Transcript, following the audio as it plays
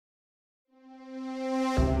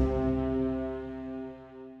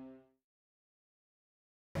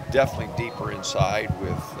definitely deeper inside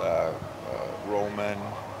with Roman,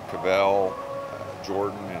 Cavell,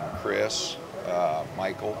 Jordan, and Chris,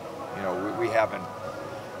 Michael. You know, we haven't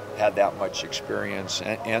had that much experience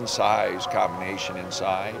and size combination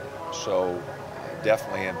inside, so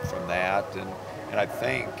definitely in from that. And I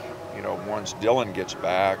think, you know, once Dylan gets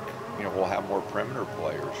back, you know, we'll have more perimeter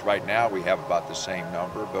players. Right now we have about the same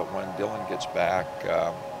number, but when Dylan gets back,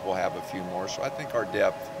 we'll have a few more. So I think our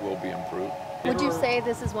depth will be improved. Would you say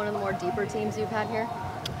this is one of the more deeper teams you've had here?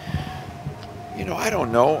 You know, I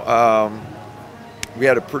don't know. We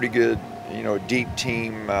had a pretty good, you know, deep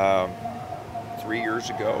team 3 years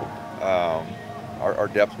ago. Our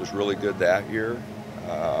depth was really good that year.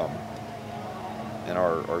 And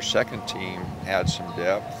our second team had some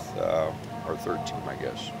depth. Our third team, I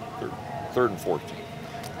guess, third and fourth team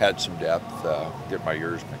had some depth. Get my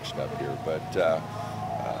years mixed up here, but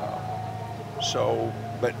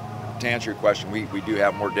but to answer your question, we do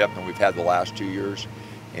have more depth than we've had the last 2 years,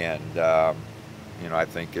 and you know, I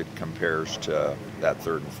think it compares to that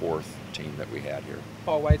third and fourth team that we had here.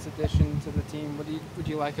 Paul White's addition to the team, what would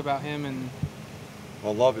you like about him? And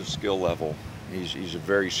well, I love his skill level. He's a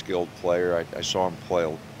very skilled player. I saw him play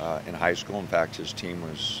in high school. In fact, his team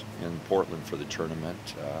was in Portland for the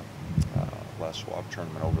tournament, Les Schwab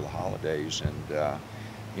tournament over the holidays. And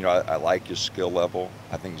you know, I like his skill level.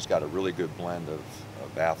 I think he's got a really good blend of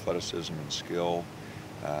athleticism and skill.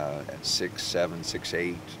 At 6'7",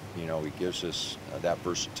 6'8", you know, he gives us that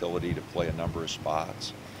versatility to play a number of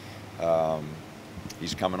spots.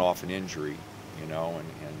 He's coming off an injury, you know,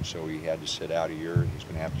 and so he had to sit out a year. He's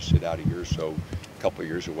going to have to sit out a year, so a couple of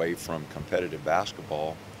years away from competitive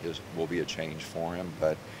basketball will be a change for him.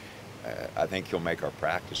 But I think he'll make our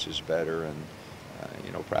practices better, and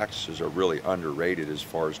you know, practices are really underrated as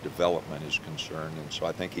far as development is concerned, and so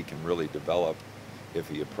I think he can really develop if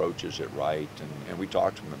he approaches it right. And we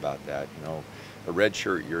talked to him about that. You know, a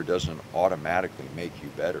redshirt year doesn't automatically make you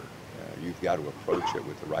better. You've got to approach it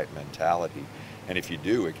with the right mentality. And if you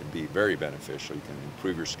do, it can be very beneficial. You can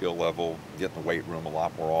improve your skill level, get in the weight room a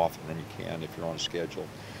lot more often than you can if you're on a schedule.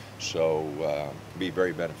 So be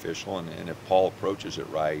very beneficial. And if Paul approaches it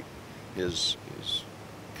right, his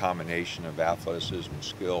combination of athleticism and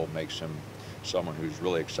skill makes him someone who's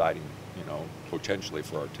really exciting, you know, potentially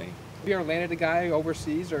for our team. Have you ever landed a guy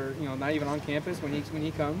overseas, or you know, not even on campus when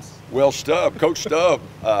he comes? Well, Coach Stubb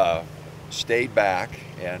stayed back,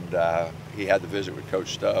 and he had the visit with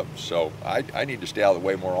Coach Stubb. So I need to stay out of the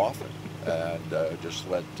way more often and just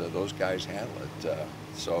let those guys handle it.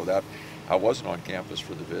 So that I wasn't on campus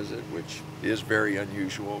for the visit, which is very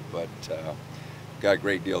unusual, but got a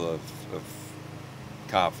great deal of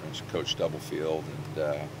confidence in Coach Stubblefield,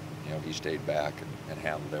 and you know, he stayed back and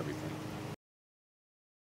handled everything.